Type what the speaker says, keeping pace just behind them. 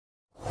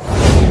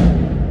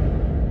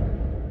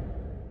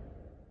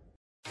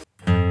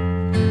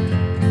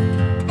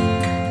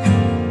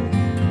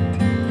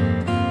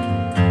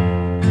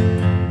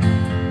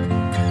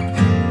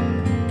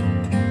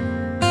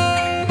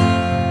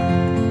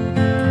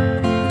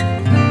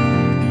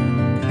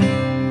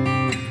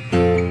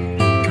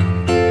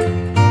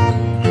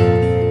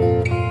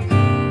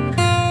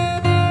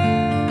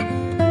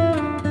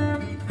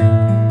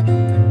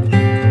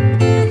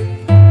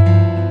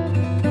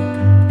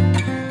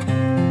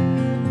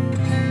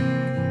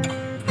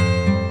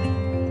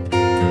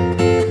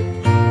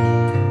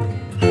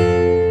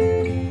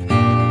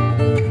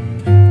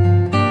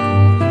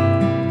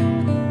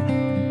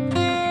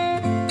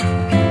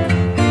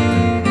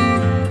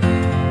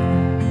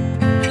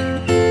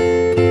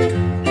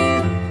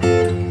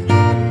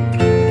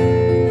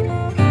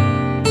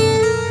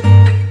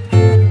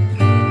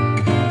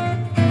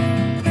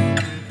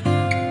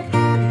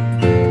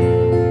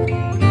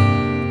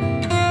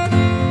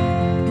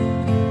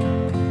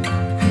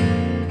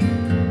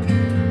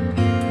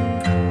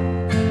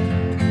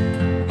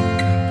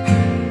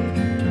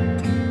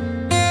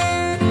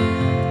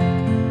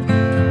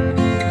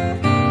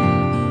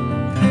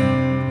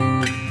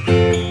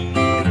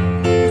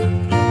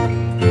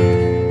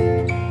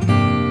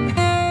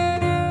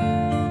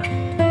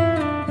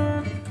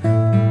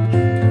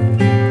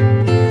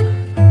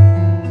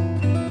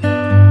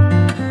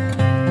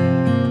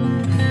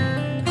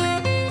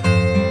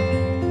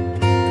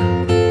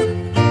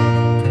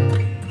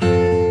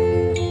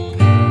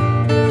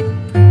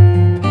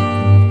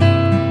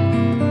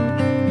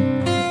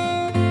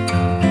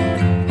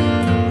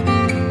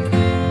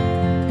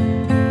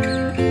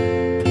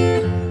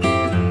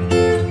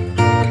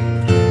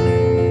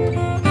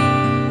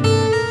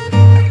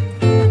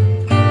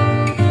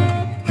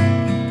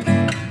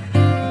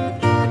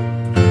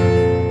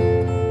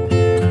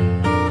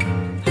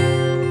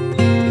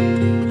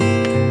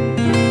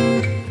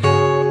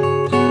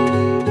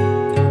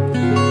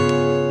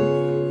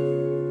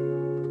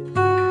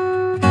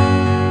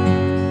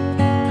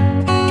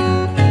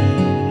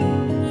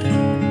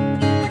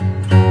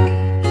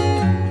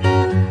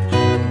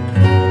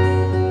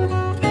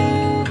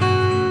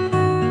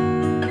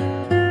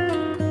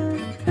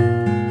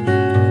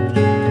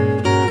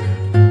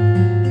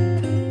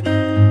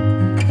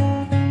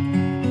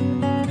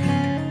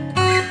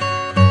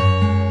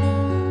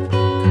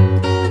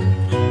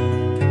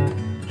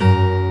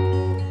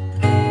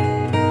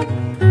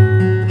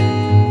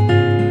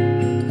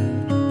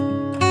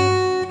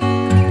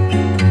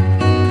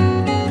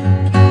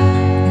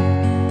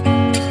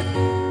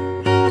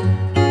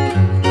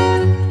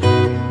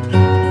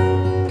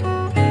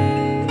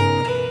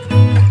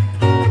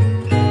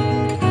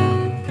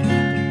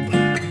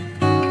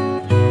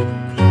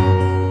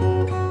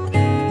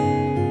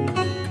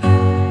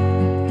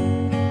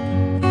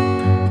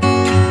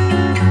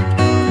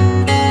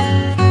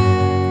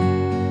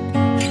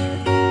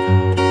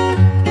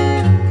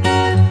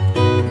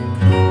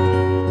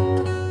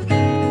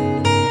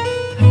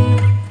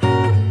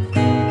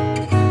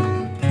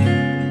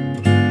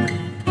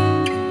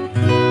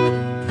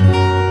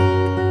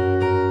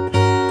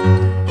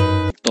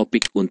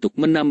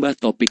menambah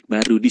topik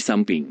baru di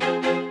samping.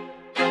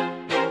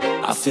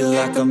 I feel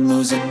like I'm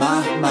losing my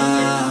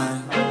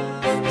mind.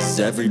 Is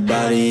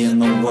everybody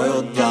in the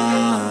world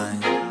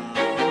blind?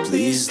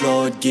 Please,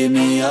 Lord, give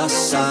me a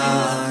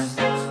sign,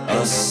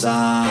 a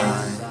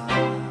sign.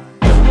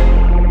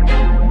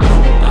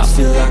 I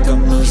feel like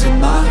I'm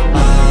losing my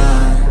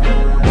mind.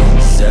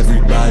 Is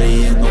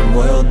everybody in the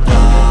world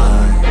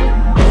blind?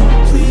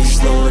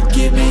 Please, Lord,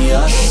 give me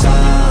a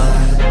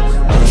sign,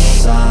 a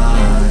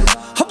sign.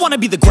 I wanna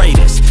be the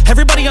greatest.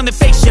 Everybody on the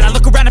fake shit. I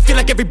look around and feel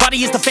like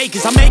everybody is the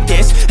fakest. I make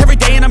this every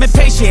day and I'm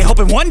impatient,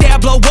 hoping one day I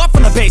blow up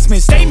from the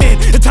basement. Statement,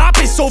 the top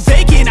is so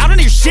vacant. I don't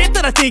hear shit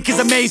that I think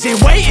is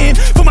amazing. Waiting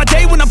for my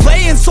day when I'm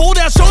playing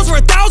sold out shows for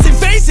 1,000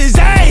 faces.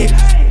 Hey,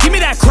 give me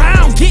that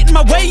crown, get in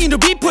my way and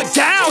to be put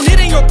down. It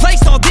ain't your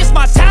place, all this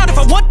my town. If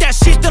I want that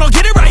shit, then I'll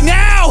get it right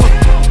now.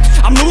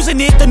 I'm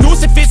losing it, the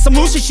noose it fits. I'm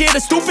losing shit, a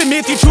stupid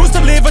myth. You choose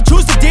to live or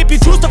choose to dip. You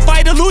choose to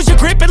fight or lose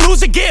your grip and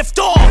lose a gift.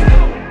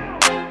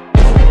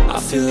 I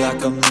feel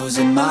like I'm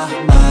losing my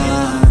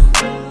mind.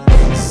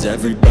 Is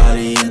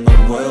everybody in the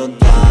world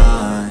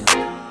blind?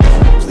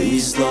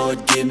 Please,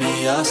 Lord, give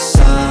me a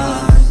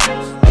sign,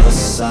 a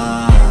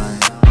sign.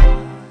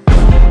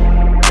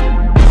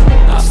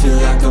 I feel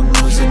like I'm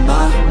losing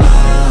my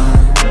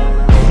mind.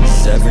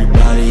 Is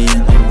everybody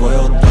in the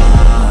world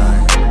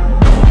blind?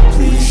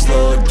 Please,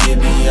 Lord, give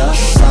me a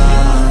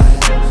sign,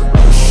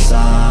 a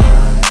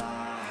sign.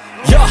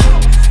 Yeah.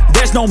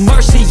 There's no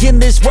mercy in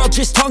this world,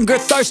 just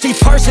hunger-thirsty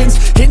persons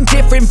in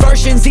different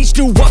versions, each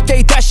new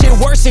update, that shit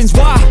worsens.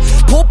 Why?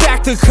 Pull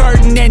back the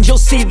curtain and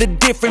you'll see the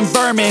different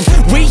vermin.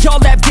 We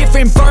all have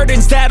different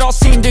burdens that all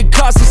seem to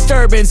cause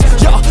disturbance.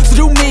 Yo, so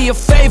do me a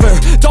favor,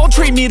 don't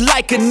treat me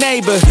like a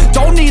neighbor.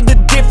 Don't need the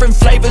different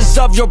flavors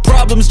of your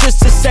problems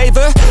just to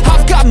savor.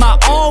 I've got my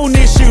own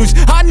issues,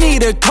 I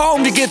need a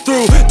comb to get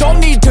through.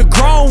 Don't need to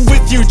groan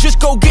with you, just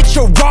go get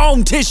your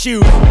own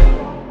tissue.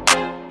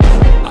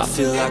 I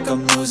feel like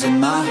I'm losing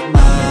my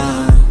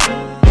mind.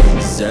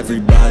 Is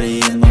everybody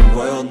in the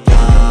world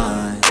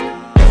blind?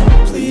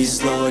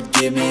 Please, Lord,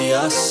 give me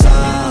a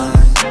sign,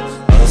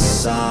 a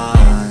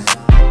sign.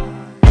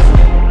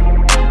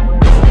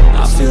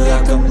 I feel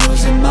like I'm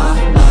losing my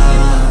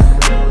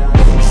mind.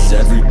 Is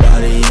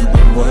everybody in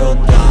the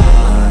world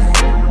blind?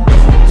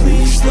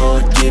 Please,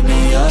 Lord, give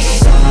me a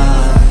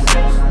sign,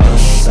 a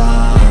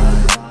sign.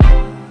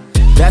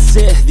 That's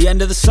it, the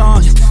end of the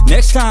song.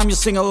 Next time you'll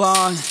sing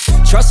along.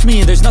 Trust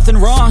me, there's nothing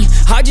wrong.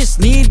 I just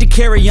need to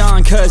carry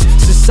on, cause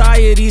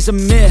society's a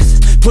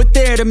myth put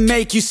there to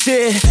make you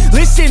sit.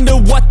 Listen to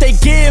what they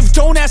give.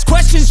 Don't ask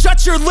questions,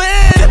 shut your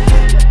lid.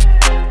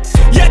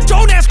 Yeah,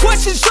 don't ask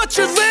questions, shut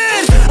your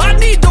lid. I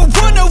need to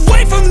run